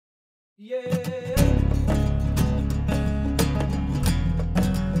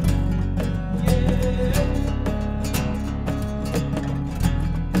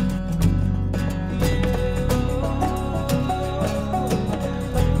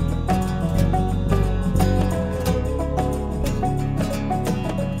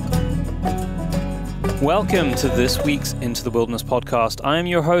Welcome to this week's Into the Wilderness podcast. I am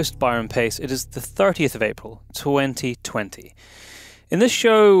your host, Byron Pace. It is the 30th of April, 2020. In this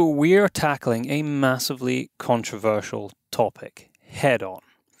show, we are tackling a massively controversial topic head-on.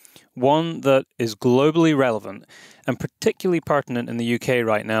 One that is globally relevant and particularly pertinent in the UK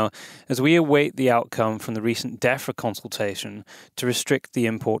right now as we await the outcome from the recent DEFRA consultation to restrict the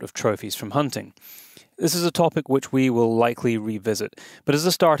import of trophies from hunting. This is a topic which we will likely revisit, but as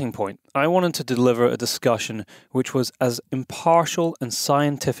a starting point, I wanted to deliver a discussion which was as impartial and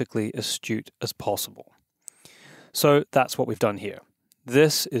scientifically astute as possible. So that's what we've done here.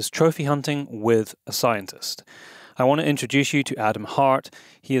 This is Trophy Hunting with a Scientist. I want to introduce you to Adam Hart.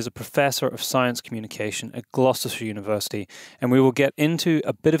 He is a professor of science communication at Gloucestershire University, and we will get into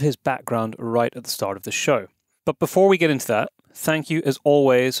a bit of his background right at the start of the show. But before we get into that, thank you as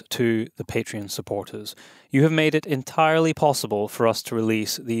always to the Patreon supporters. You have made it entirely possible for us to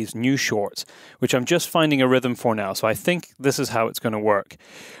release these new shorts, which I'm just finding a rhythm for now, so I think this is how it's going to work.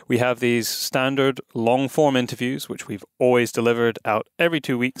 We have these standard long-form interviews, which we've always delivered out every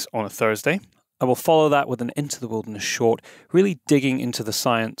 2 weeks on a Thursday. I will follow that with an Into the Wilderness short, really digging into the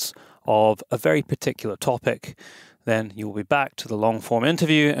science of a very particular topic. Then you'll be back to the long-form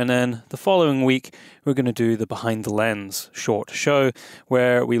interview, and then the following week we're going to do the Behind the Lens short show,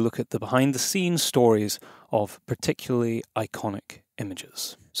 where we look at the behind-the-scenes stories of particularly iconic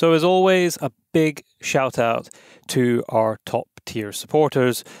images. So as always, a big shout-out to our top-tier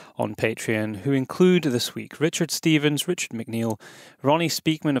supporters on Patreon, who include this week Richard Stevens, Richard McNeil, Ronnie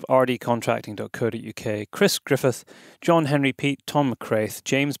Speakman of rdcontracting.co.uk, Chris Griffith, John Henry Pete, Tom McCraith,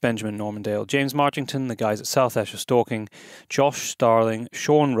 James Benjamin Normandale, James Martington, the guys at South Esher Stalking, Josh Starling,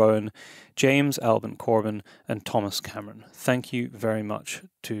 Sean Rowan, James Albin Corbin, and Thomas Cameron. Thank you very much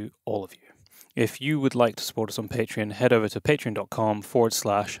to all of you. If you would like to support us on Patreon, head over to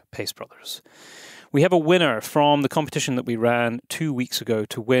patreon.com/PaceBrothers. We have a winner from the competition that we ran 2 weeks ago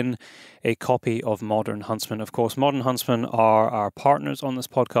to win a copy of Modern Huntsman. Of course, Modern Huntsman are our partners on this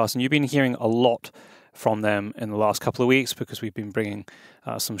podcast, and you've been hearing a lot from them in the last couple of weeks because we've been bringing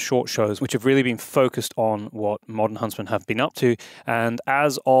some short shows which have really been focused on what Modern Huntsman have been up to. And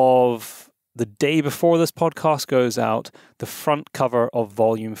as of the day before this podcast goes out, the front cover of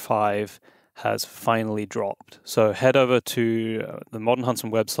Volume 5 has finally dropped. So head over to the Modern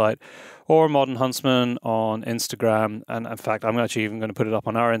Huntsman website or Modern Huntsman on Instagram. And in fact, I'm actually even going to put it up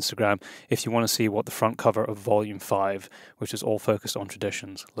on our Instagram if you want to see what the front cover of Volume 5, which is all focused on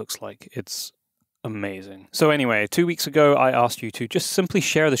traditions, looks like. It's amazing. So anyway, 2 weeks ago, I asked you to just simply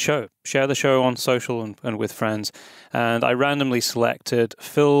share the show. Share the show on social and with friends. And I randomly selected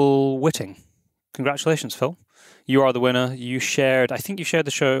Phil Whitting. Congratulations, Phil. You are the winner. I think you shared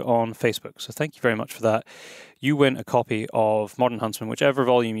the show on Facebook, so thank you very much for that. You win a copy of Modern Huntsman, whichever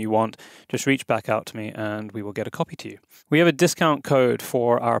volume you want. Just reach back out to me and we will get a copy to you. We have a discount code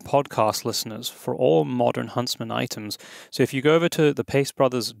for our podcast listeners for all Modern Huntsman items. So if you go over to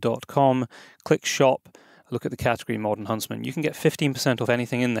thepacebrothers.com, click shop, look at the category Modern Huntsman, you can get 15% off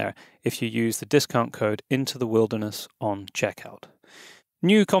anything in there if you use the discount code Into the Wilderness on checkout.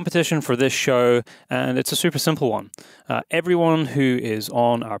 New competition for this show, and it's a super simple one. Everyone who is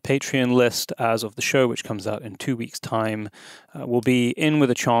on our Patreon list as of the show, which comes out in 2 weeks' time, will be in with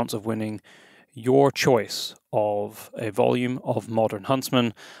a chance of winning your choice of a volume of Modern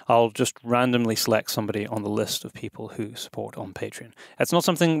Huntsman. I'll just randomly select somebody on the list of people who support on Patreon. It's not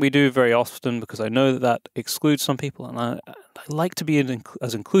something we do very often because I know that excludes some people, and I like to be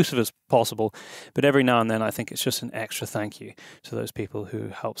as inclusive as possible, but every now and then I think it's just an extra thank you to those people who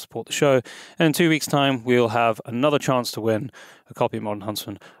help support the show. And in 2 weeks' time, we'll have another chance to win a copy of Modern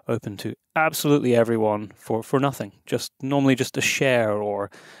Huntsman open to absolutely everyone for nothing. Normally just a share or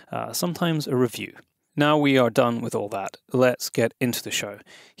sometimes a review. Now we are done with all that. Let's get into the show.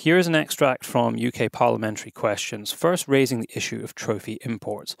 Here is an extract from UK parliamentary questions, first raising the issue of trophy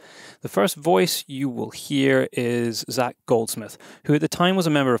imports. The first voice you will hear is Zach Goldsmith, who at the time was a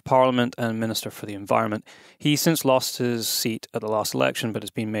member of Parliament and Minister for the Environment. He since lost his seat at the last election, but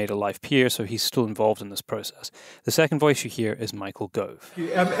has been made a life peer, so he's still involved in this process. The second voice you hear is Michael Gove.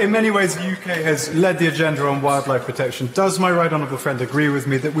 In many ways, the UK has led the agenda on wildlife protection. Does my right honourable friend agree with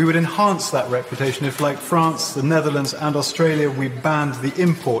me that we would enhance that reputation if, like France, the Netherlands and Australia, we banned the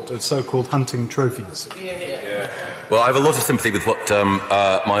import of so-called hunting trophies? Well, I have a lot of sympathy with what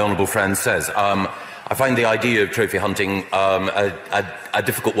my honourable friend says. I find the idea of trophy hunting a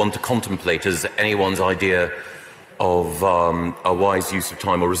difficult one to contemplate as anyone's idea of a wise use of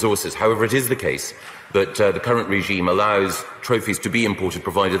time or resources. However, it is the case that the current regime allows trophies to be imported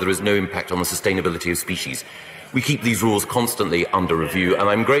provided there is no impact on the sustainability of species. We keep these rules constantly under review, and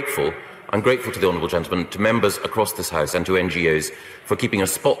I'm grateful to the honourable gentleman, to members across this House and to NGOs for keeping a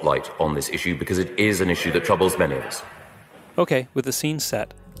spotlight on this issue, because it is an issue that troubles many of us. Okay, with the scene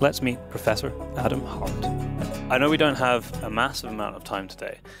set, let's meet Professor Adam Hart. I know we don't have a massive amount of time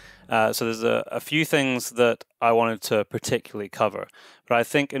today, so there's a few things that I wanted to particularly cover. But I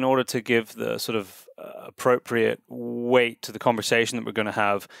think in order to give the sort of appropriate weight to the conversation that we're going to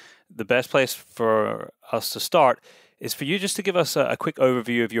have, the best place for us to start is for you just to give us a quick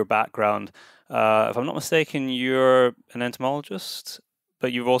overview of your background. If I'm not mistaken, you're an entomologist,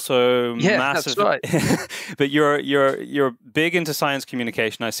 but you've also massive. That's right. But you're big into science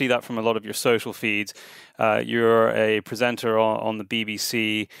communication. I see that from a lot of your social feeds. You're a presenter on the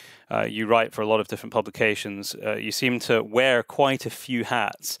BBC. You write for a lot of different publications. You seem to wear quite a few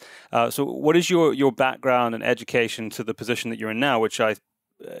hats. So, what is your background and education to the position that you're in now, which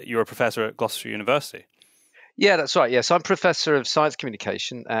you're a professor at Gloucester University? Yeah, that's right. Yeah, so I'm Professor of Science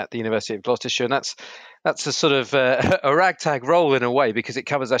Communication at the University of Gloucestershire, and that's a sort of a ragtag role in a way, because it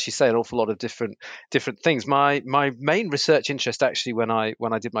covers, as you say, an awful lot of different things. My main research interest, actually, when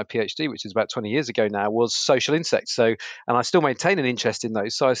I did my PhD, which is about 20 years ago now, was social insects. So, and I still maintain an interest in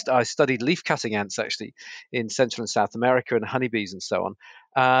those. So I studied leaf cutting ants, actually, in Central and South America, and honeybees and so on.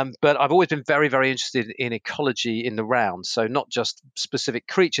 But I've always been very, very interested in ecology in the round. So not just specific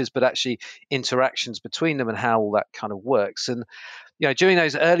creatures, but actually interactions between them and how all that kind of works. And during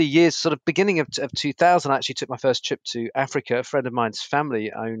those early years, sort of beginning of 2000, I actually took my first trip to Africa. A friend of mine's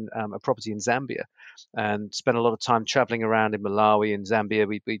family owned a property in Zambia, and spent a lot of time traveling around in Malawi and Zambia.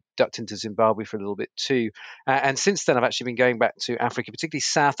 We ducked into Zimbabwe for a little bit too. And since then, I've actually been going back to Africa, particularly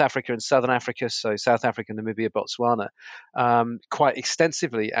South Africa and Southern Africa. So South Africa, Namibia, Botswana, quite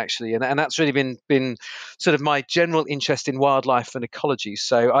extensively, actually. And that's really been sort of my general interest in wildlife and ecology.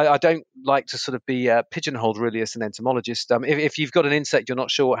 So I don't like to sort of be pigeonholed really as an entomologist. If you've got an insect you're not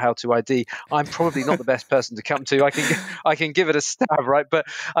sure how to ID, I'm probably not the best person to come to. I can give it a stab, right? But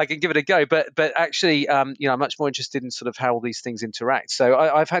I can give it a go. But actually, I'm much more interested in sort of how all these things interact. So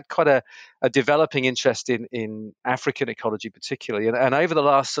I've had quite a developing interest in African ecology, particularly, and over the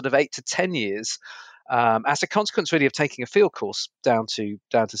last sort of 8 to 10 years, as a consequence really of taking a field course down to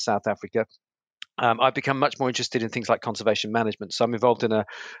South Africa, I've become much more interested in things like conservation management. So I'm involved in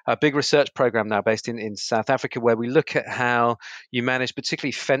a big research program now based in South Africa, where we look at how you manage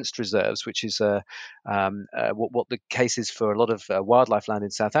particularly fenced reserves, which is what the case is for a lot of wildlife land in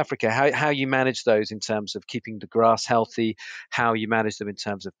South Africa, how you manage those in terms of keeping the grass healthy, how you manage them in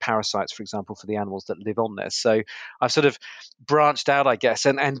terms of parasites, for example, for the animals that live on there. So I've sort of branched out, I guess,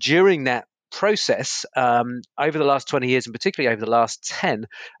 and during that process, over the last 20 years and particularly over the last 10,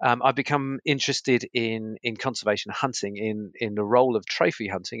 I've become interested in conservation hunting, in the role of trophy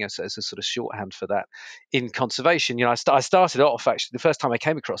hunting as a sort of shorthand for that in conservation. I started off, actually, the first time I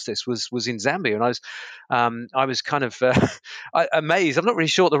came across this was in Zambia, and I was kind of amazed. I'm not really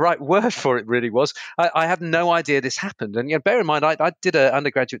sure what the right word for it really was. I had no idea this happened. And bear in mind, I did an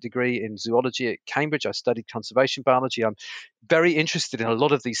undergraduate degree in zoology at Cambridge. I studied conservation biology. I'm very interested in a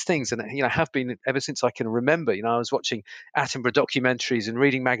lot of these things, and have been ever since I can remember. I was watching Attenborough documentaries and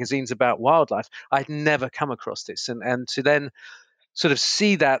reading magazines about wildlife. I'd never come across this, and to then sort of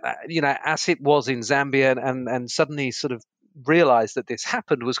see that as it was in Zambia, and suddenly sort of realize that this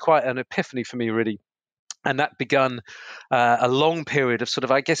happened was quite an epiphany for me, really. And that begun a long period of sort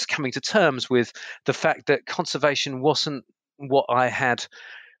of, I guess, coming to terms with the fact that conservation wasn't what I had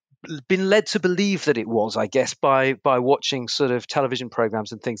been led to believe that it was, I guess, by watching sort of television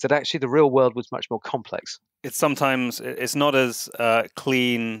programs and things, that actually the real world was much more complex. It's not as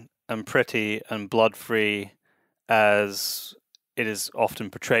clean and pretty and blood-free as it is often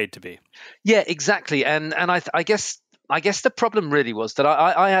portrayed to be. Yeah, exactly. And I guess the problem really was that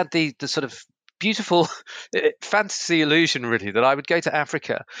I had the sort of beautiful fantasy illusion, really, that I would go to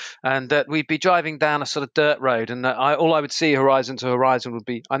Africa and that we'd be driving down a sort of dirt road, and that all I would see horizon to horizon would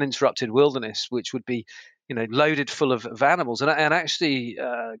be uninterrupted wilderness, which would be loaded full of animals. And actually,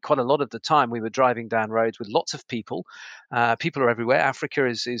 quite a lot of the time we were driving down roads with lots of people. People are everywhere. Africa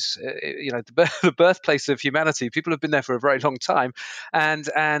is the birthplace of humanity. People have been there for a very long time, and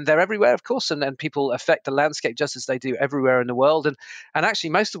they're everywhere, of course. And people affect the landscape just as they do everywhere in the world. And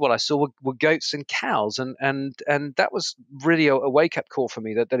actually, most of what I saw were goats and cows, and that was really a wake up call for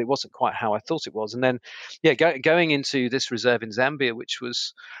me that it wasn't quite how I thought it was. And then, going into this reserve in Zambia, which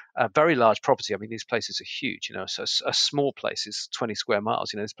was a very large property. I mean, these places are huge, so a small place is 20 square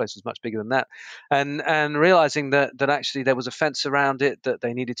miles. This place was much bigger than that. And realizing that actually there was a fence around it, that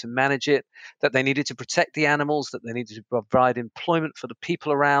they needed to manage it, that they needed to protect the animals, that they needed to provide employment for the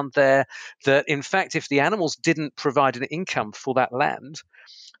people around there, that in fact, if the animals didn't provide an income for that land,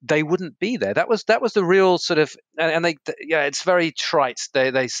 they wouldn't be there. That was the real sort of, and it's very trite.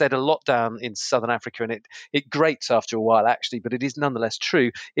 They said a lot down in southern Africa, and it grates after a while actually, but it is nonetheless true.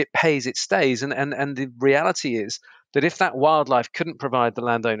 It pays, it stays, and the reality is that if that wildlife couldn't provide the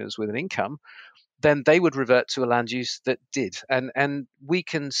landowners with an income, then they would revert to a land use that did. And we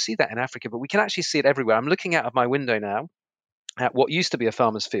can see that in Africa, but we can actually see it everywhere. I'm looking out of my window now at what used to be a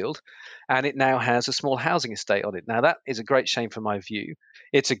farmer's field, and it now has a small housing estate on it. Now, that is a great shame from my view.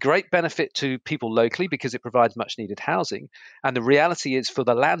 It's a great benefit to people locally because it provides much needed housing. And the reality is, for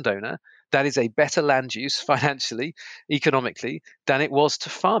the landowner, that is a better land use financially, economically, than it was to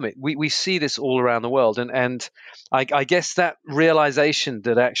farm it. We see this all around the world. And I guess that realization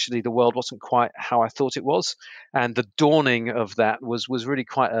that actually the world wasn't quite how I thought it was, and the dawning of that was really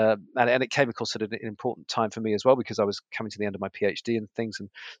quite and it came, of course, at an important time for me as well, because I was coming to the end of my PhD and things, and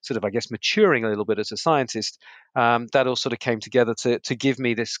sort of, I guess, maturing a little bit as a scientist. That all sort of came together to give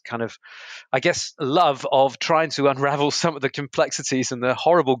me this kind of, I guess, love of trying to unravel some of the complexities and the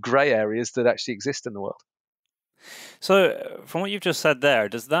horrible grey areas that actually exist in the world. So, from what you've just said there,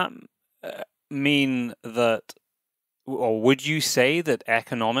 does that mean that, or would you say that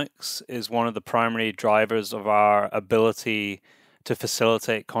economics is one of the primary drivers of our ability to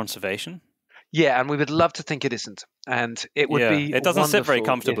facilitate conservation? Yeah, and we would love to think it isn't, and it would be. It doesn't sit very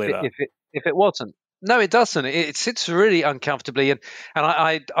comfortably if it wasn't. No, it doesn't. It sits really uncomfortably, and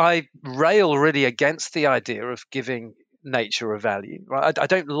I rail really against the idea of giving nature a value. Right? I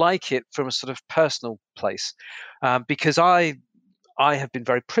don't like it from a sort of personal place, because I have been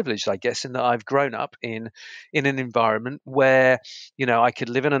very privileged, I guess, in that I've grown up in an environment where, I could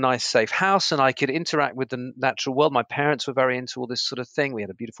live in a nice, safe house and I could interact with the natural world. My parents were very into all this sort of thing. We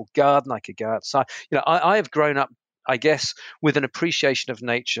had a beautiful garden. I could go outside. I have grown up, I guess, with an appreciation of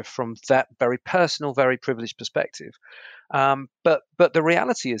nature from that very personal, very privileged perspective. But the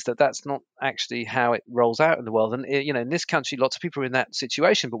reality is that that's not actually how it rolls out in the world. And in this country, lots of people are in that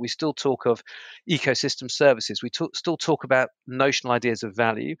situation, but we still talk of ecosystem services. We still talk about notional ideas of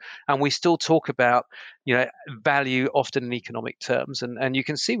value, and we still talk about value often in economic terms. And you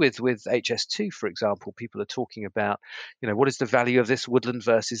can see with HS2, for example, people are talking about what is the value of this woodland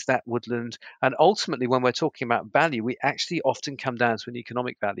versus that woodland. And ultimately, when we're talking about value, we actually often come down to an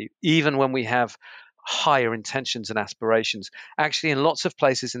economic value, even when we have higher intentions and aspirations. Actually, in lots of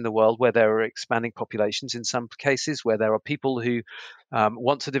places in the world where there are expanding populations, in some cases where there are people who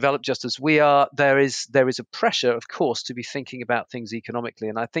want to develop just as we are, there is a pressure, of course, to be thinking about things economically.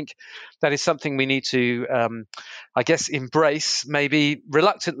 And I think that is something we need to, I guess, embrace, maybe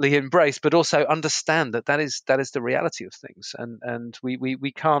reluctantly embrace, but also understand that is the reality of things, and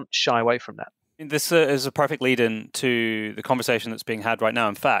we can't shy away from that. This is a perfect lead-in to the conversation that's being had right now.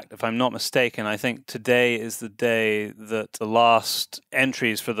 In fact, if I'm not mistaken, I think today is the day that the last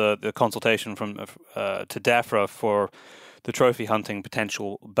entries for the consultation from to DEFRA for the trophy hunting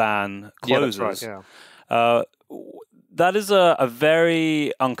potential ban closes. Yeah, that's right, yeah. That is a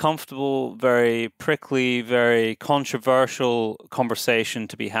very uncomfortable, very prickly, very controversial conversation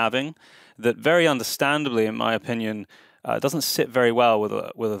to be having that very understandably, in my opinion, doesn't sit very well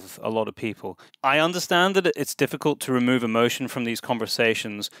with a lot of people. I understand that it's difficult to remove emotion from these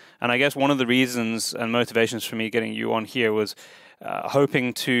conversations, and I guess one of the reasons and motivations for me getting you on here was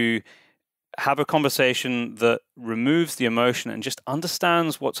hoping to have a conversation that removes the emotion and just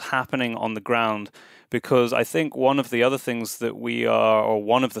understands what's happening on the ground, because I think one of the things that we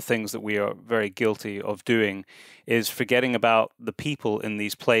are very guilty of doing is forgetting about the people in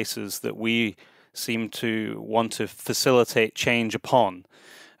these places that we seem to want to facilitate change upon.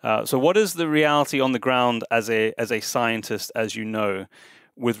 So what is the reality on the ground as a scientist, as you know,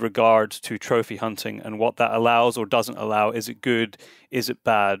 with regard to trophy hunting and what that allows or doesn't allow? Is it good? Is it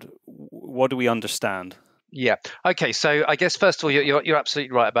bad? What do we understand? Yeah. Okay. So I guess first of all, you're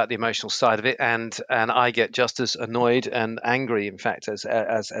absolutely right about the emotional side of it, and I get just as annoyed and angry, in fact,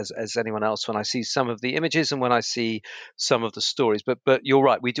 as anyone else when I see some of the images and when I see some of the stories. But you're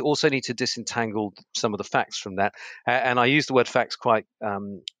right. We do also need to disentangle some of the facts from that, and I use the word facts quite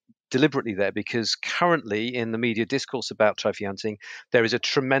deliberately there, because currently in the media discourse about trophy hunting, there is a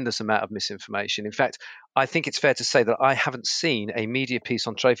tremendous amount of misinformation. In fact, I think it's fair to say that I haven't seen a media piece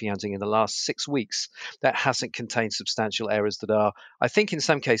on trophy hunting in the last 6 weeks that hasn't contained substantial errors that are, I think, in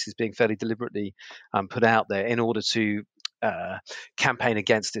some cases being fairly deliberately put out there in order to campaign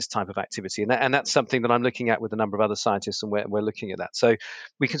against this type of activity. And that's something that I'm looking at with a number of other scientists, and we're looking at that. So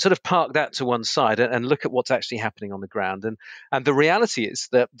we can sort of park that to one side and look at what's actually happening on the ground. And the reality is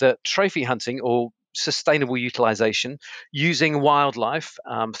that trophy hunting, or sustainable utilization, using wildlife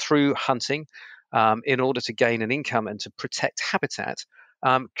through hunting in order to gain an income and to protect habitat,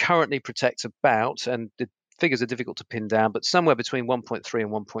 currently protects about, and the figures are difficult to pin down, but somewhere between 1.3 and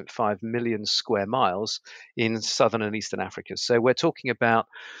 1.5 million square miles in southern and eastern Africa. So we're talking about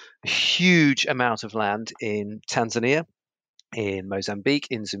a huge amount of land in Tanzania, in Mozambique,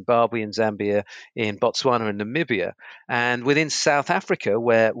 in Zimbabwe, in Zambia, in Botswana and Namibia. And within South Africa,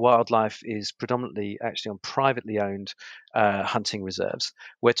 where wildlife is predominantly actually on privately owned hunting reserves,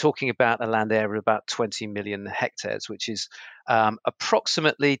 we're talking about a land area of about 20 million hectares, which is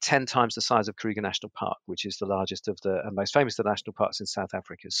approximately 10 times the size of Kruger National Park, which is the largest of the and most famous of the national parks in South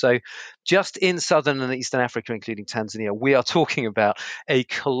Africa. So just in southern and eastern Africa, including Tanzania, we are talking about a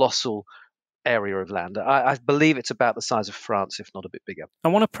colossal area of land. I believe it's about the size of France, if not a bit bigger. I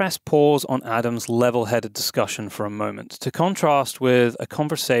want to press pause on Adam's level-headed discussion for a moment to contrast with a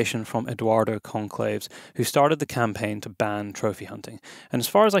conversation from Eduardo Conclaves, who started the campaign to ban trophy hunting. And as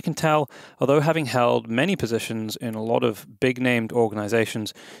far as I can tell, although having held many positions in a lot of big-named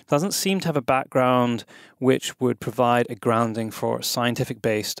organizations, doesn't seem to have a background which would provide a grounding for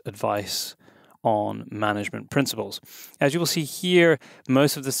scientific-based advice on management principles. As you will see here,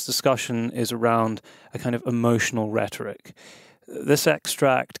 most of this discussion is around a kind of emotional rhetoric. This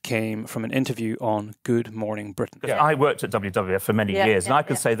extract came from an interview on Good Morning Britain. I worked at WWF for many years, and I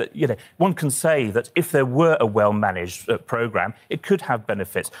can say that, one can say that if there were a well-managed programme, it could have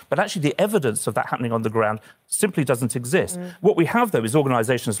benefits. But actually, the evidence of that happening on the ground simply doesn't exist. What we have, though, is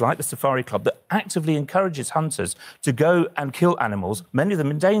organisations like the Safari Club that actively encourages hunters to go and kill animals, many of them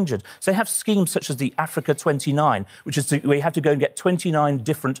endangered. So they have schemes such as the Africa 29, which is where you have to go and get 29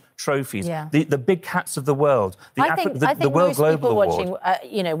 different trophies. The big cats of the world, the World Global people Award.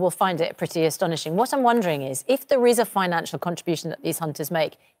 watching, will find it pretty astonishing. What I'm wondering is, if there is a financial contribution that these hunters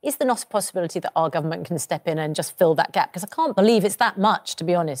make, is there not a possibility that our government can step in and just fill that gap? Because I can't believe it's that much, to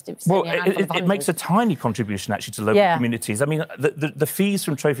be honest. It makes a tiny contribution, actually, to local communities. I mean, the fees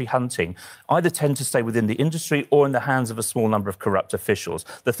from trophy hunting either tend to stay within the industry or in the hands of a small number of corrupt officials.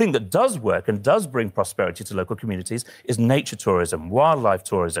 The thing that does work and does bring prosperity to local communities is nature tourism, wildlife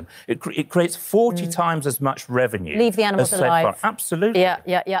tourism. It creates 40 times as much revenue. Leave the animals alive. Absolutely.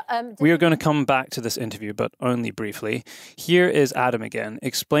 We are going to come back to this interview, but only briefly. Here is Adam again,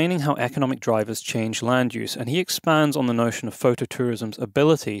 explaining how economic drivers change land use, and he expands on the notion of phototourism's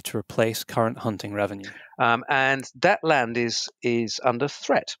ability to replace current hunting revenue. And that land is under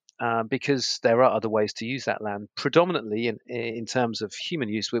threat. Because there are other ways to use that land, predominantly in terms of human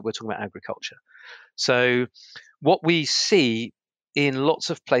use, we're talking about agriculture. So what we see in lots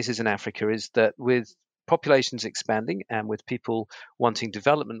of places in Africa is that with populations expanding and with people wanting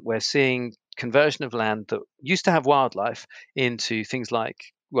development, we're seeing conversion of land that used to have wildlife into things like,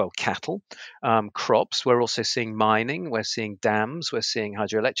 cattle, crops. We're also seeing mining, we're seeing dams, we're seeing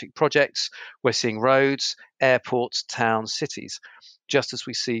hydroelectric projects, we're seeing roads, airports, towns, cities, just as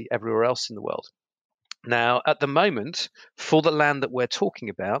we see everywhere else in the world. Now, at the moment, for the land that we're talking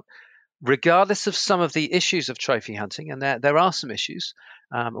about, regardless of some of the issues of trophy hunting, and there are some issues,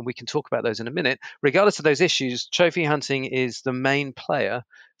 and we can talk about those in a minute, regardless of those issues, trophy hunting is the main player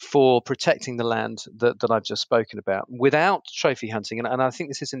for protecting the land that I've just spoken about. Without trophy hunting, and I think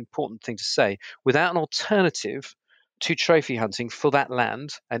this is an important thing to say, without an alternative to trophy hunting for that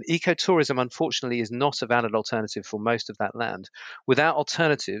land, and ecotourism, unfortunately, is not a valid alternative for most of that land. Without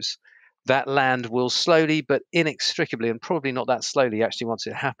alternatives, that land will slowly but inextricably, and probably not that slowly actually once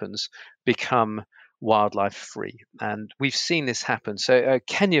it happens, become wildlife free. And we've seen this happen. So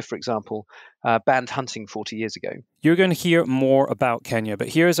Kenya, for example, banned hunting 40 years ago. You're going to hear more about Kenya, but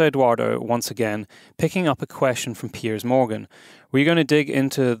here's Eduardo once again, picking up a question from Piers Morgan. We're going to dig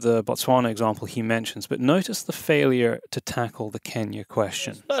into the Botswana example he mentions, but notice the failure to tackle the Kenya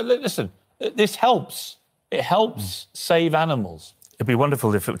question. No, listen, this helps. It helps save animals. It'd be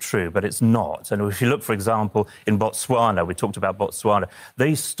wonderful if it were true, but it's not. And if you look, for example, in Botswana, we talked about Botswana,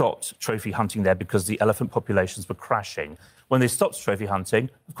 they stopped trophy hunting there because the elephant populations were crashing. When they stopped trophy hunting,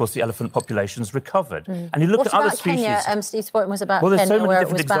 of course, the elephant populations recovered. And you look at other species. Kenya? Steve's point was about well, there's Kenya, so many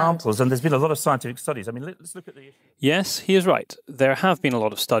different examples, banned. and there's been a lot of scientific studies. I mean, let's look at the issue. Yes, he is right. There have been a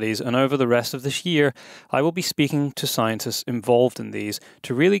lot of studies, and over the rest of this year, I will be speaking to scientists involved in these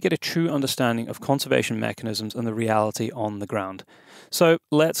to really get a true understanding of conservation mechanisms and the reality on the ground. So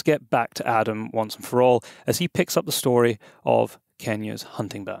let's get back to Adam once and for all as he picks up the story of Kenya's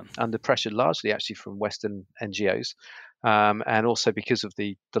hunting ban. Under pressure, largely actually from Western NGOs, and also because of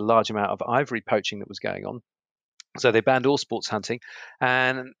the large amount of ivory poaching that was going on. So they banned all sports hunting.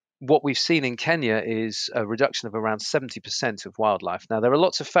 And what we've seen in Kenya is a reduction of around 70% of wildlife. Now, there are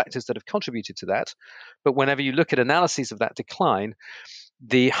lots of factors that have contributed to that, but whenever you look at analyses of that decline,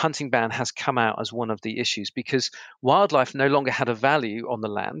 the hunting ban has come out as one of the issues because wildlife no longer had a value on the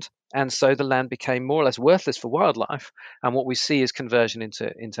land. And so the land became more or less worthless for wildlife. And what we see is conversion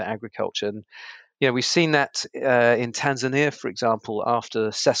into agriculture. And we've seen that in Tanzania, for example,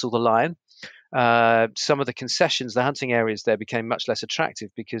 after Cecil the lion. Some of the concessions, the hunting areas there became much less attractive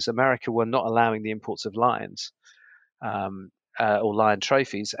because America were not allowing the imports of lions or lion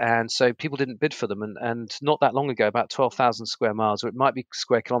trophies. And so people didn't bid for them. And not that long ago, about 12,000 square miles, or it might be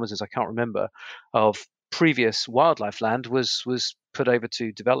square kilometers, I can't remember, of previous wildlife land was put over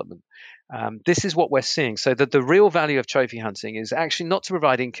to development. This is what we're seeing. So that the real value of trophy hunting is actually not to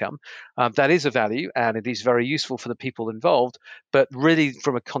provide income. That is a value, and it is very useful for the people involved. But really,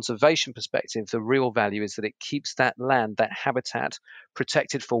 from a conservation perspective, the real value is that it keeps that land, that habitat,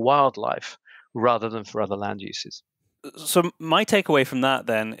 protected for wildlife rather than for other land uses. So my takeaway from that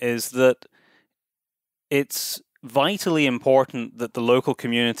then is that it's vitally important that the local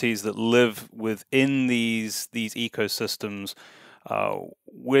communities that live within these ecosystems,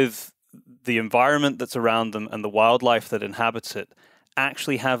 with the environment that's around them and the wildlife that inhabits it,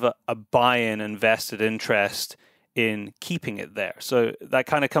 actually have a buy-in and vested interest in keeping it there. So that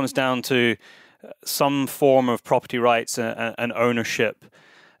kind of comes down to some form of property rights and ownership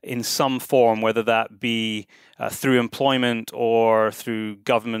in some form, whether that be through employment or through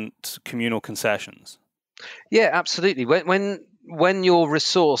government communal concessions. Yeah, absolutely. When your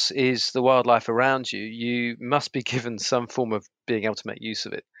resource is the wildlife around you, you must be given some form of being able to make use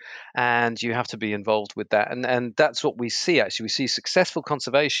of it, and you have to be involved with that. And that's what we see. Actually, we see successful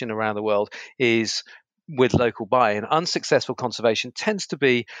conservation around the world is with local buy-in. Unsuccessful conservation tends to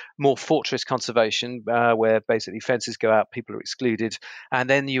be more fortress conservation, where basically fences go out, people are excluded, and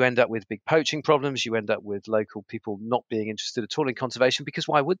then you end up with big poaching problems. You end up with local people not being interested at all in conservation because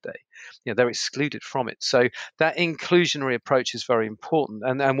why would they? They're excluded from it. So that inclusionary approach is very important.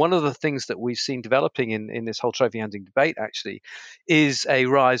 And one of the things that we've seen developing in this whole trophy hunting debate actually is a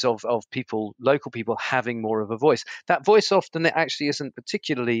rise of people, local people, having more of a voice. That voice often actually isn't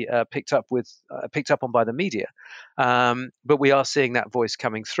particularly picked up on by the media, but we are seeing that voice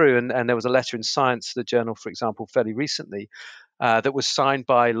coming through. And there was a letter in Science, the journal, for example, fairly recently, that was signed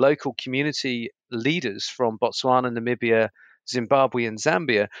by local community leaders from Botswana, Namibia, Zimbabwe, and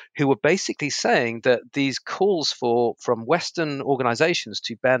Zambia, who were basically saying that these calls from Western organizations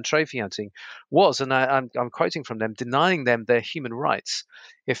to ban trophy hunting was, and I'm quoting from them, denying them their human rights.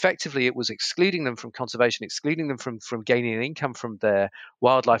 Effectively, it was excluding them from conservation, excluding them from gaining an income from their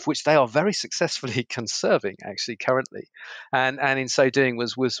wildlife, which they are very successfully conserving, actually, currently. And in so doing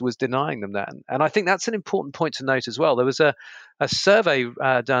was denying them that. And I think that's an important point to note as well. There was a survey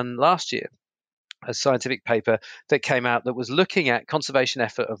done last year, a scientific paper that came out that was looking at conservation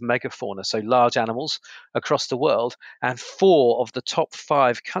effort of megafauna, so large animals across the world, and 4 of the top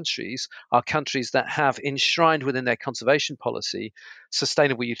 5 countries are countries that have enshrined within their conservation policy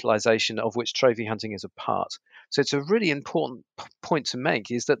sustainable utilization, of which trophy hunting is a part. So it's a really important point to make,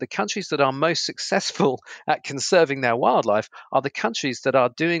 is that the countries that are most successful at conserving their wildlife are the countries that are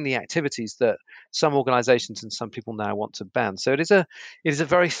doing the activities that some organizations and some people now want to ban. So it is a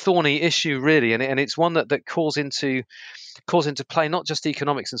very thorny issue, really, and it's one that calls into play not just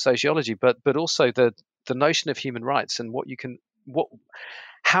economics and sociology, but also the notion of human rights and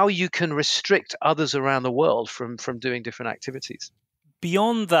how you can restrict others around the world from doing different activities.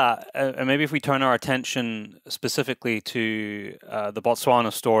 Beyond that, and maybe if we turn our attention specifically to the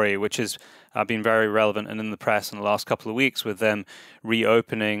Botswana story, which has been very relevant and in the press in the last couple of weeks, with them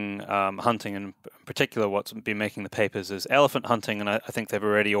reopening hunting, and in particular what's been making the papers is elephant hunting, and I think they've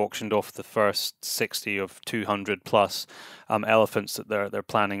already auctioned off the first 60 of 200 plus elephants that they're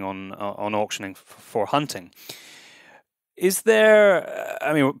planning on auctioning for hunting. Is there,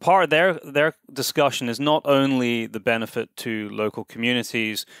 I mean, part of their discussion is not only the benefit to local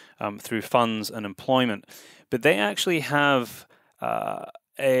communities through funds and employment, but they actually have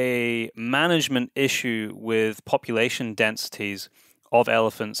a management issue with population densities of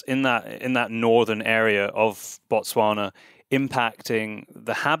elephants in that northern area of Botswana, impacting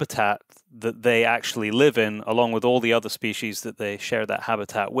the habitat that they actually live in, along with all the other species that they share that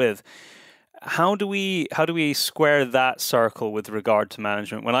habitat with. How do we square that circle with regard to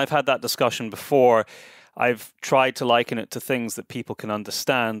management? When I've had that discussion before, I've tried to liken it to things that people can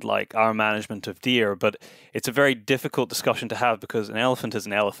understand, like our management of deer, but it's a very difficult discussion to have because an elephant is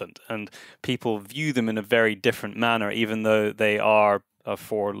an elephant, and people view them in a very different manner, even though they are a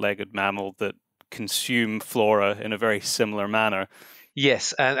four-legged mammal that consume flora in a very similar manner.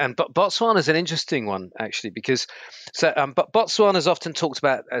 Yes, and Botswana is an interesting one actually because Botswana is often talked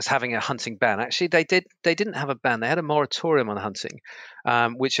about as having a hunting ban. Actually, they didn't have a ban; they had a moratorium on hunting,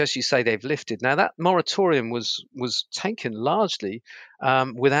 which, as you say, they've lifted. Now that moratorium was taken largely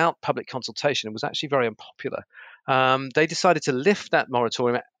without public consultation. It was actually very unpopular. They decided to lift that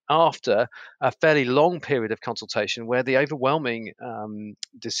moratorium after a fairly long period of consultation, where the overwhelming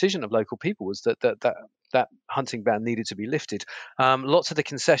decision of local people was that hunting ban needed to be lifted. Lots of the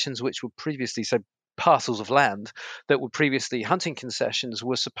concessions, which were previously parcels of land that were previously hunting concessions,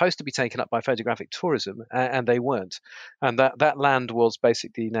 were supposed to be taken up by photographic tourism, and they weren't. And that land was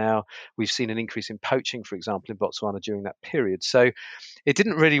basically now we've seen an increase in poaching, for example, in Botswana during that period. So it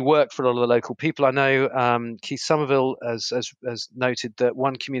didn't really work for a lot of the local people. I know Keith Somerville has noted that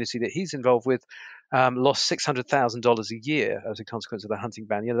one community that he's involved with lost $600,000 a year as a consequence of the hunting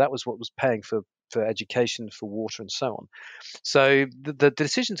ban. That was what was paying for education, for water, and so on. So the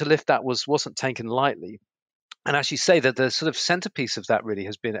decision to lift that wasn't taken lightly. And as you say, that the sort of centerpiece of that really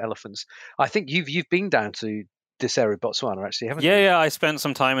has been elephants. I think you've been down to this area of Botswana, actually, haven't you? Yeah, I spent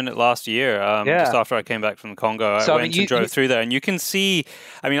some time in it last year, just after I came back from the Congo. I went and drove through there, and you can see.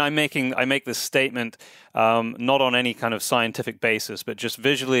 I mean, I make this statement not on any kind of scientific basis, but just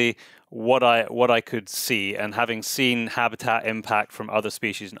visually what I could see, and having seen habitat impact from other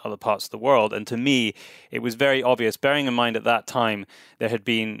species in other parts of the world, and to me, it was very obvious. Bearing in mind at that time there had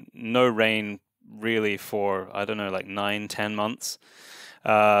been no rain really for I don't know, like 9-10 months.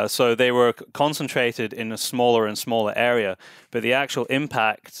 So they were concentrated in a smaller and smaller area, but the actual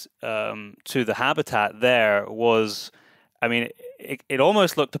impact to the habitat there was, I mean, it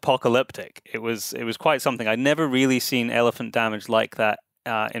almost looked apocalyptic. It was quite something. I'd never really seen elephant damage like that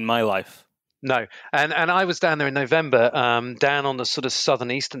in my life. No, and I was down there in November, down on the sort of southern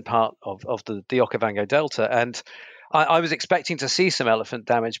eastern part of the Okavango Delta, and I was expecting to see some elephant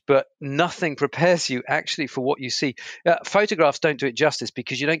damage, but nothing prepares you actually for what you see. Photographs don't do it justice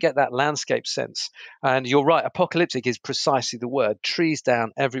because you don't get that landscape sense. And you're right, apocalyptic is precisely the word. Trees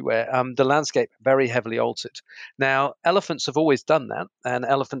down everywhere. The landscape very heavily altered. Now, elephants have always done that, and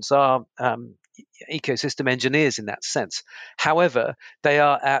elephants are ecosystem engineers in that sense. However, they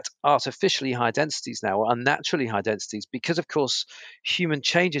are at artificially high densities now, or unnaturally high densities, because of course human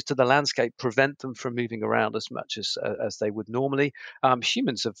changes to the landscape prevent them from moving around as much as they would normally.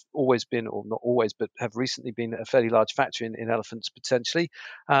 Humans have always been, or not always, but have recently been a fairly large factor in elephants potentially,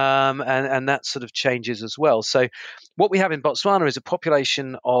 and that sort of changes as well. So what we have in Botswana is a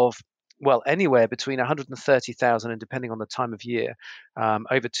population of, well, anywhere between 130,000 and, depending on the time of year,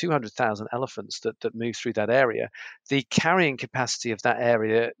 over 200,000 elephants that move through that area. The carrying capacity of that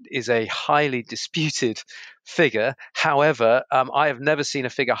area is a highly disputed figure. However, I have never seen a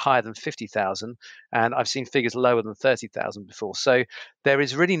figure higher than 50,000, and I've seen figures lower than 30,000 before. So there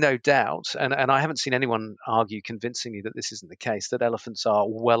is really no doubt, and I haven't seen anyone argue convincingly that this isn't the case, that elephants are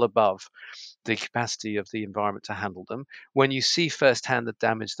well above the capacity of the environment to handle them. When you see firsthand the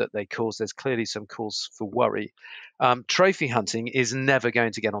damage that they cause, there's clearly some cause for worry. Trophy hunting is never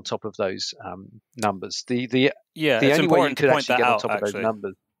going to get on top of those numbers. The only way you could actually get on top of those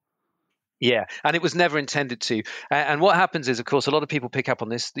numbers. Yeah, and it was never intended to. And what happens is, of course, a lot of people pick up on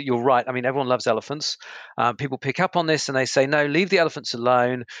this. You're right. I mean, everyone loves elephants. People pick up on this and they say, no, leave the elephants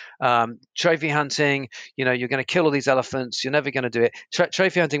alone. Trophy hunting, you're going to kill all these elephants. You're never going to do it.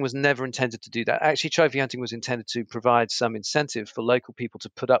 Trophy hunting was never intended to do that. Actually, trophy hunting was intended to provide some incentive for local people to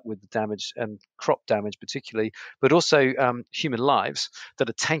put up with the damage, and crop damage particularly, but also human lives that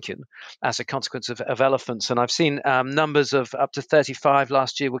are taken as a consequence of elephants. And I've seen numbers of up to 35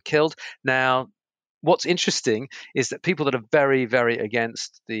 last year were killed. Now, what's interesting is that people that are very, very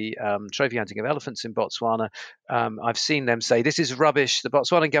against the trophy hunting of elephants in Botswana, I've seen them say, this is rubbish. The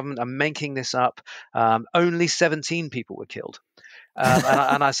Botswana government are making this up. Only 17 people were killed.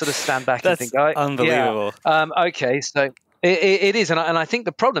 And I sort of stand back and think, oh, unbelievable. Yeah, okay, so it is, and I think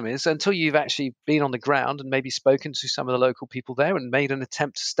the problem is until you've actually been on the ground and maybe spoken to some of the local people there and made an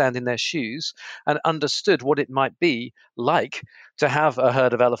attempt to stand in their shoes and understood what it might be like to have a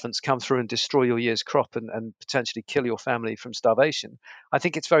herd of elephants come through and destroy your year's crop and potentially kill your family from starvation, I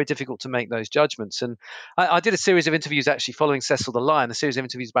think it's very difficult to make those judgments. And I did a series of interviews actually following Cecil the lion, a series of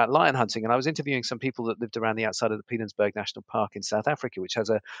interviews about lion hunting, and I was interviewing some people that lived around the outside of the Pilanesberg National Park in South Africa, which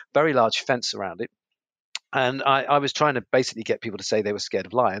has a very large fence around it. And I was trying to basically get people to say they were scared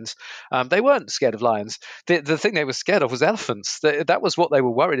of lions. They weren't scared of lions. The thing they were scared of was elephants. That was what they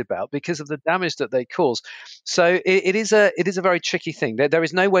were worried about because of the damage that they cause. So it is a very tricky thing. There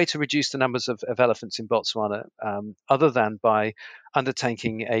is no way to reduce the numbers of elephants in Botswana other than by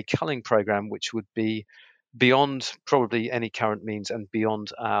undertaking a culling program, which would be beyond probably any current means and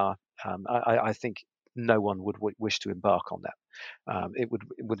beyond our. I think no one would wish to embark on that. It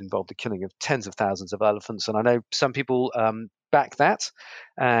would involve the killing of tens of thousands of elephants, and I know some people back that,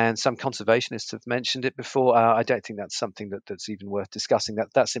 and some conservationists have mentioned it before. I don't think that's something that's even worth discussing.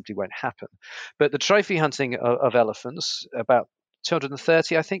 That simply won't happen. But the trophy hunting of elephants, about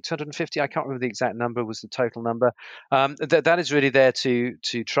 230, I think 250. I can't remember the exact number. Was the total number? That is really there to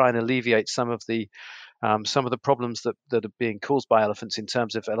try and alleviate some of the problems that are being caused by elephants in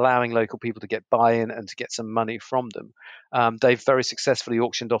terms of allowing local people to get buy-in and to get some money from them. They've very successfully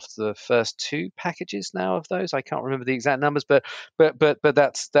auctioned off the first 2 packages now of those. I can't remember the exact numbers, but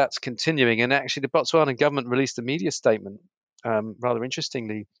that's continuing. And actually, the Botswana government released a media statement, rather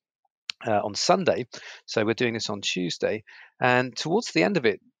interestingly, on Sunday. So we're doing this on Tuesday, and towards the end of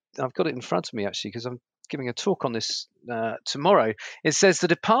it, I've got it in front of me actually because I'm giving a talk on this tomorrow. It says the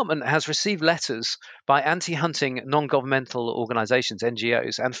department has received letters by anti-hunting non-governmental organizations,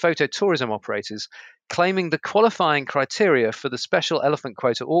 NGOs, and phototourism operators claiming the qualifying criteria for the special elephant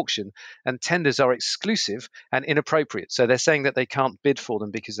quota auction and tenders are exclusive and inappropriate. So they're saying that they can't bid for them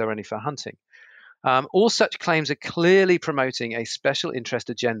because they're only for hunting. All such claims are clearly promoting a special interest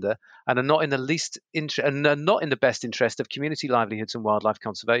agenda and are not in the best interest of community livelihoods and wildlife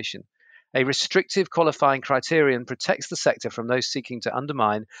conservation. A restrictive qualifying criterion protects the sector from those seeking to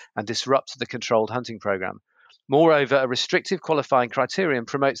undermine and disrupt the controlled hunting program. Moreover, a restrictive qualifying criterion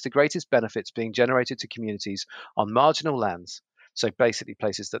promotes the greatest benefits being generated to communities on marginal lands, so basically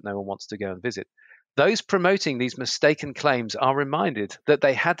places that no one wants to go and visit. Those promoting these mistaken claims are reminded that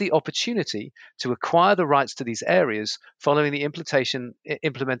they had the opportunity to acquire the rights to these areas following the implementation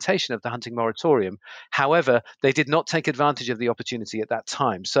of the hunting moratorium. However, they did not take advantage of the opportunity at that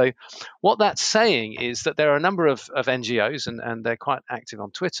time. So what that's saying is that there are a number of NGOs, and they're quite active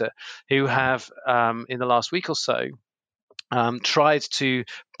on Twitter, who have, in the last week or so, tried to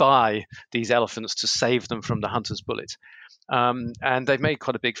buy these elephants to save them from the hunter's bullet. And they've made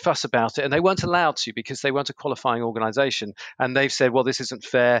quite a big fuss about it, and they weren't allowed to because they weren't a qualifying organization. And they've said, well, this isn't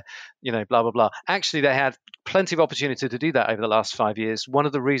fair, blah, blah, blah. Actually, they had plenty of opportunity to do that over the last 5 years. One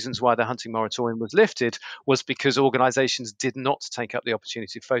of the reasons why the hunting moratorium was lifted was because organizations did not take up the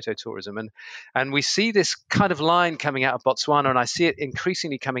opportunity of phototourism. And we see this kind of line coming out of Botswana, and I see it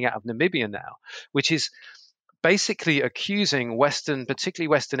increasingly coming out of Namibia now, which is basically accusing particularly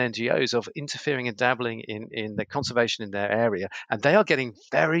Western NGOs of interfering and dabbling in the conservation in their area. And they are getting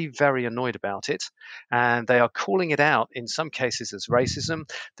very, very annoyed about it. And they are calling it out in some cases as racism.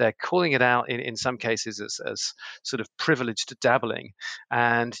 They're calling it out in some cases as sort of privileged dabbling.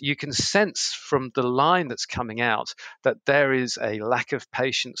 And you can sense from the line that's coming out that there is a lack of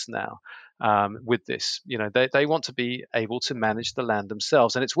patience now. With this, they want to be able to manage the land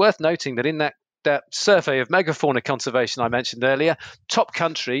themselves. And it's worth noting that in that survey of megafauna conservation I mentioned earlier, top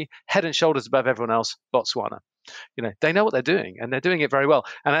country, head and shoulders above everyone else, Botswana. They know what they're doing, and they're doing it very well.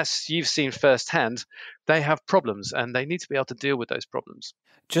 And as you've seen firsthand, they have problems, and they need to be able to deal with those problems.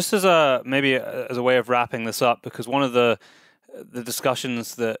 Just as a way of wrapping this up, because one of the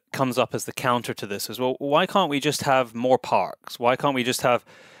discussions that comes up as the counter to this is, well, why can't we just have more parks? Why can't we just have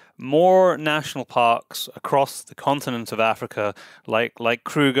more national parks across the continent of Africa, like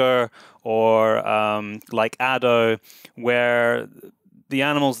Kruger or like Addo, where the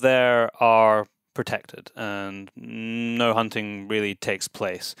animals there are protected and no hunting really takes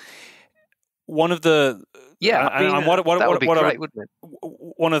place? One of the that would be great, wouldn't it?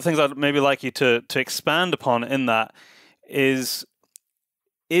 One of the things I'd maybe like you to expand upon in that is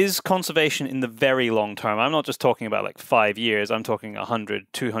conservation in the very long term. I'm not just talking about like 5 years, I'm talking 100,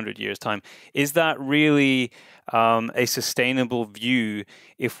 200 years time. Is that really a sustainable view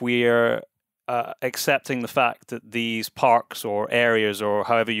if we're accepting the fact that these parks or areas, or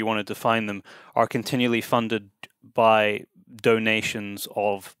however you want to define them, are continually funded by donations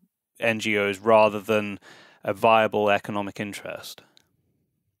of NGOs rather than a viable economic interest?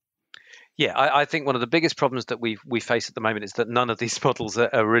 Yeah, I think one of the biggest problems that we face at the moment is that none of these models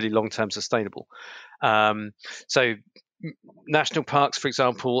are really long-term sustainable. So national parks, for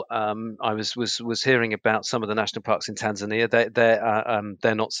example, I was hearing about some of the national parks in Tanzania.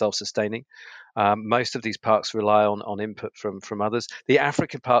 They're not self-sustaining. Most of these parks rely on input from others. The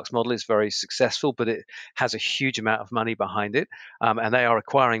African parks model is very successful, but it has a huge amount of money behind it, and they are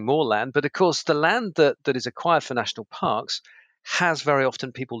acquiring more land. But of course, the land that is acquired for national parks has very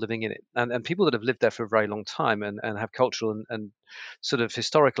often people living in it, and people that have lived there for a very long time and have cultural and sort of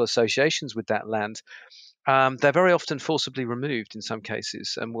historical associations with that land. They're very often forcibly removed in some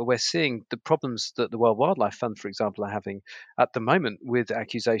cases, and we're seeing the problems that the World Wildlife Fund, for example, are having at the moment with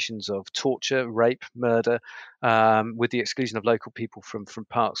accusations of torture, rape, murder, with the exclusion of local people from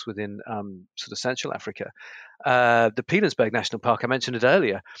parks within sort of Central Africa. The Pilanesberg National Park, I mentioned it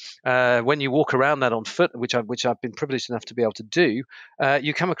earlier. When you walk around that on foot, which I've been privileged enough to be able to do,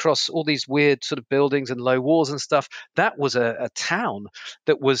 you come across all these weird sort of buildings and low walls and stuff. That was a town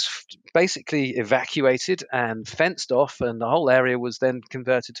that was basically evacuated and fenced off, and the whole area was then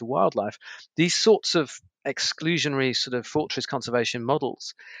converted to wildlife. These sorts of exclusionary sort of fortress conservation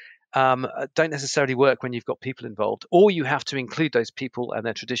models don't necessarily work when you've got people involved, or you have to include those people and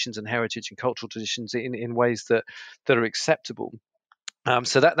their traditions and heritage and cultural traditions in ways that are acceptable.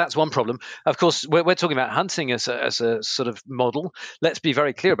 So that's one problem. Of course, we're talking about hunting as a sort of model. Let's be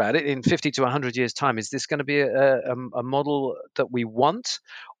very clear about it. In 50 to 100 years' time, is this going to be a model that we want,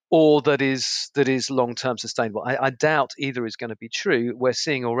 or that is long-term sustainable? I doubt either is going to be true. We're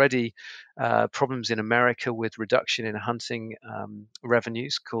seeing already problems in America with reduction in hunting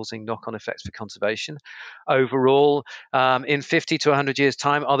revenues, causing knock-on effects for conservation. Overall, in 50 to 100 years'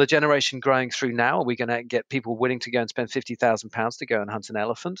 time, are the generation growing through now? Are we going to get people willing to go and spend £50,000 to go and hunt an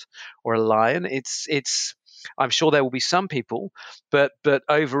elephant or a lion? I'm sure there will be some people, but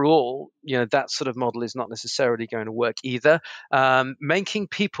overall, that sort of model is not necessarily going to work either. Making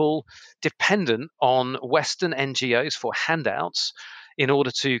people dependent on Western NGOs for handouts in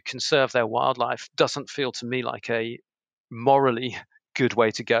order to conserve their wildlife doesn't feel to me like a morally good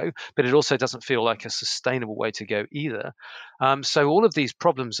way to go, but it also doesn't feel like a sustainable way to go either. So all of these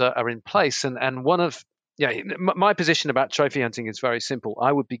problems are in place, and one of my position about trophy hunting is very simple.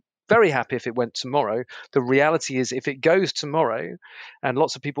 I would be very happy if it went tomorrow. The reality is, if it goes tomorrow and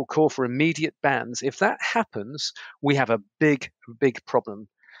lots of people call for immediate bans, if that happens, we have a big problem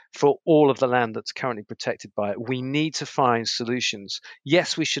for all of the land that's currently protected by it. We need to find solutions.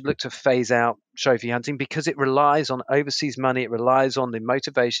 Yes, we should look to phase out trophy hunting because it relies on overseas money. It relies on the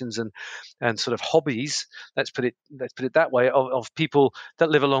motivations and sort of hobbies. Let's put it that way, of people that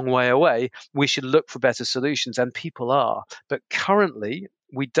live a long way away. We should look for better solutions, and people are. But currently,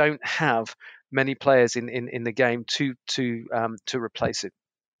 we don't have many players in the game to replace it.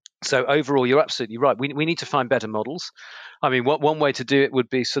 So overall, you're absolutely right. We need to find better models. I mean, one way to do it would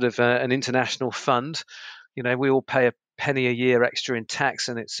be sort of an international fund. We all pay a penny a year extra in tax,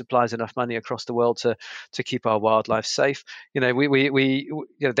 and it supplies enough money across the world to keep our wildlife safe. There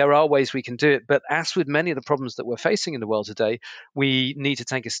are ways we can do it, but as with many of the problems that we're facing in the world today, we need to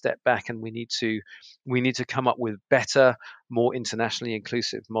take a step back, and we need to come up with better, more internationally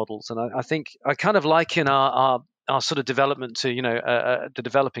inclusive models. And I think I kind of liken our sort of development to the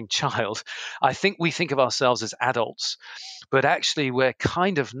developing child. I think we think of ourselves as adults, but actually we're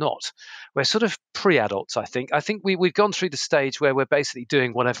kind of not. We're sort of pre-adults. I think we've gone through the stage where we're basically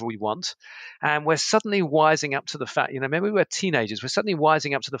doing whatever we want, and we're suddenly wising up to the fact, maybe we're teenagers, we're suddenly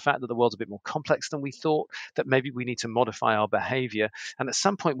wising up to the fact that the world's a bit more complex than we thought, that maybe we need to modify our behavior, and at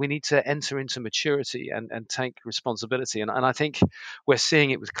some point we need to enter into maturity and take responsibility. And I think we're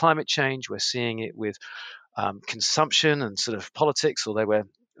seeing it with climate change, we're seeing it with consumption and sort of politics, although we're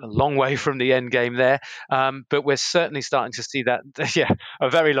a long way from the end game there. But we're certainly starting to see that, a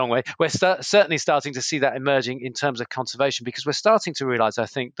very long way. We're certainly starting to see that emerging in terms of conservation, because we're starting to realize, I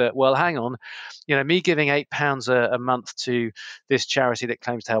think, that, well, hang on, me giving £8 a month to this charity that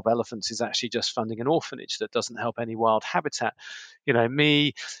claims to help elephants is actually just funding an orphanage that doesn't help any wild habitat.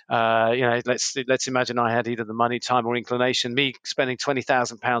 Let's imagine I had either the money, time, or inclination. Me spending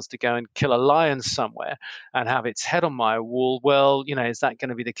 £20,000 to go and kill a lion somewhere and have its head on my wall. Well, is that going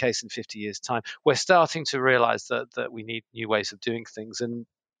to be the case in 50 years' time? We're starting to realize that we need new ways of doing things. And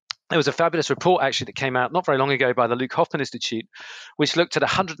there was a fabulous report actually that came out not very long ago by the Luke Hoffman Institute, which looked at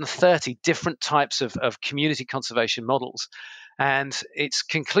 130 different types of community conservation models. And its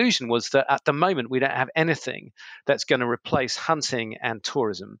conclusion was that at the moment we don't have anything that's going to replace hunting and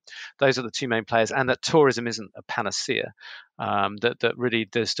tourism. Those are the two main players, and that tourism isn't a panacea. That really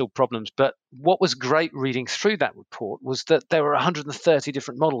there's still problems. But what was great reading through that report was that there were 130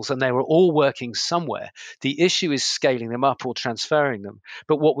 different models and they were all working somewhere. The issue is scaling them up or transferring them.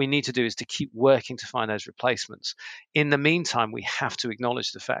 But what we need to do is to keep working to find those replacements. In the meantime, we have to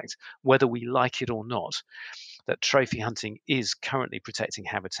acknowledge the fact, whether we like it or not, that trophy hunting is currently protecting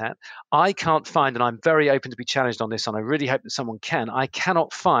habitat. I can't find, and I'm very open to be challenged on this, and I really hope that someone can, I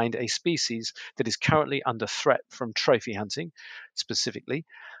cannot find a species that is currently under threat from trophy hunting specifically.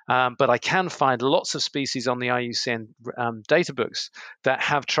 But I can find lots of species on the IUCN data books that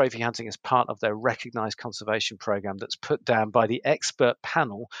have trophy hunting as part of their recognized conservation program that's put down by the expert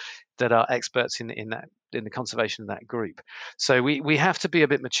panel that are experts in the conservation of that group. So we have to be a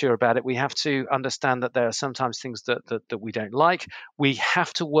bit mature about it. We have to understand that there are sometimes things that we don't like. We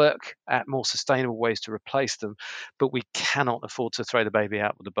have to work at more sustainable ways to replace them, but we cannot afford to throw the baby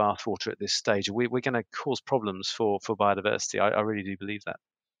out with the bathwater at this stage. We're going to cause problems for biodiversity. I really do believe that.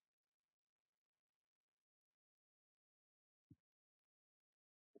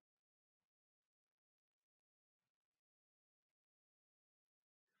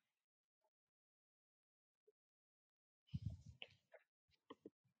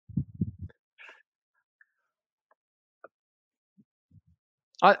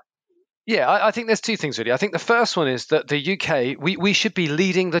 I think there's two things really. I think the first one is that the UK, we should be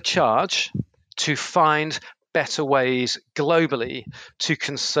leading the charge to find better ways globally to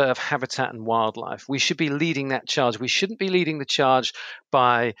conserve habitat and wildlife. We should be leading that charge. We shouldn't be leading the charge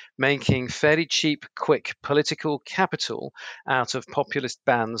by making fairly cheap, quick political capital out of populist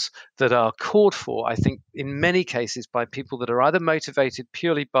bans that are called for, I think, in many cases by people that are either motivated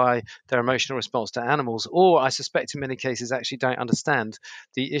purely by their emotional response to animals, or I suspect in many cases actually don't understand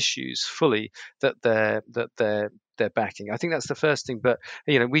the issues fully that they're backing. I think that's the first thing. But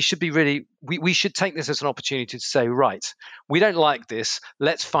we should be really we should take this as an opportunity to say, right, we don't like this.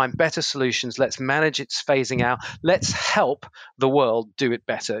 Let's find better solutions. Let's manage its phasing out. Let's help the world do it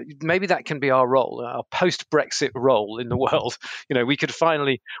better. Maybe that can be our role, our post-Brexit role in the world. We could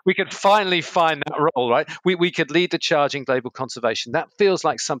finally find that role, right? We could lead the charge in global conservation. That feels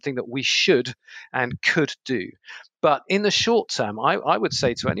like something that we should and could do. But in the short term, I would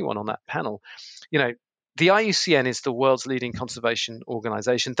say to anyone on that panel, the IUCN is the world's leading conservation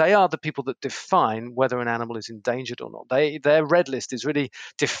organization. They are the people that define whether an animal is endangered or not. Their red list is really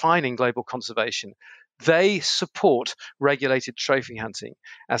defining global conservation. They support regulated trophy hunting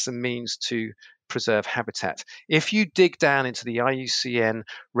as a means to preserve habitat. If you dig down into the IUCN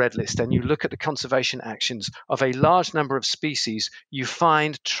red list and you look at the conservation actions of a large number of species, you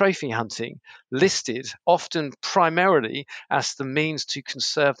find trophy hunting listed often primarily as the means to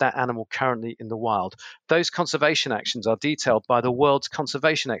conserve that animal currently in the wild. Those conservation actions are detailed by the world's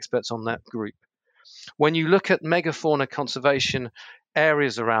conservation experts on that group. When you look at megafauna conservation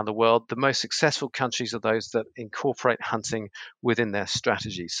areas around the world, the most successful countries are those that incorporate hunting within their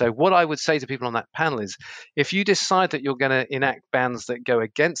strategy. So what I would say to people on that panel is, if you decide that you're going to enact bans that go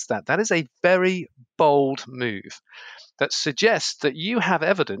against that, that is a very bold move that suggests that you have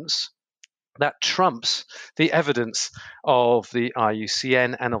evidence that trumps the evidence of the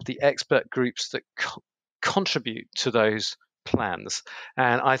IUCN and of the expert groups that contribute to those plans.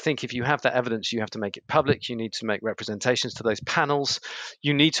 And I think if you have that evidence, you have to make it public. You need to make representations to those panels.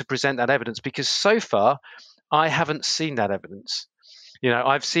 You need to present that evidence, because so far I haven't seen that evidence.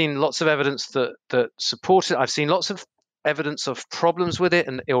 I've seen lots of evidence that support it. I've seen lots of evidence of problems with it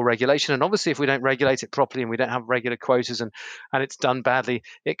and ill regulation. And obviously, if we don't regulate it properly and we don't have regular quotas and it's done badly,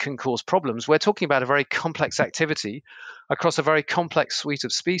 it can cause problems. We're talking about a very complex activity across a very complex suite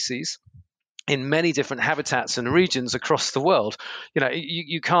of species in many different habitats and regions across the world.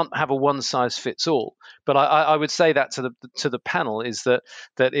 You can't have a one size fits all. But I would say that to the panel is that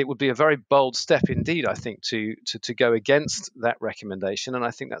it would be a very bold step indeed, I think, to go against that recommendation. And I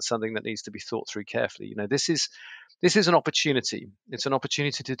think that's something that needs to be thought through carefully. This is an opportunity. It's an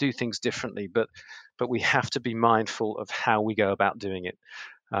opportunity to do things differently, but we have to be mindful of how we go about doing it.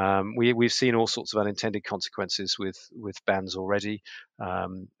 We've seen all sorts of unintended consequences with bans already.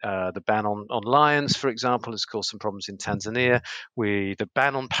 The ban on lions, for example, has caused some problems in Tanzania. The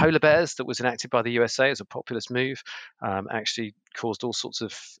ban on polar bears that was enacted by the USA as a populist move actually caused all sorts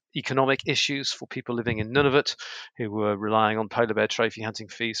of economic issues for people living in Nunavut who were relying on polar bear trophy hunting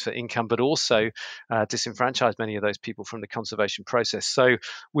fees for income, but also disenfranchised many of those people from the conservation process. So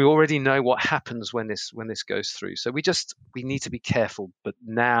we already know what happens when this goes through. So we need to be careful, but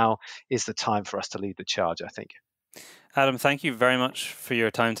now is the time for us to lead the charge, I think. Adam, thank you very much for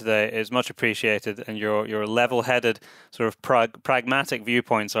your time today. It's much appreciated, and your level-headed, sort of pragmatic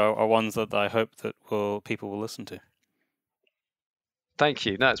viewpoints are ones that I hope that people will listen to. Thank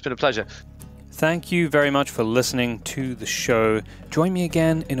you. No, it's been a pleasure. Thank you very much for listening to the show. Join me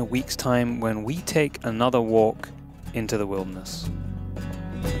again in a week's time when we take another walk into the wilderness.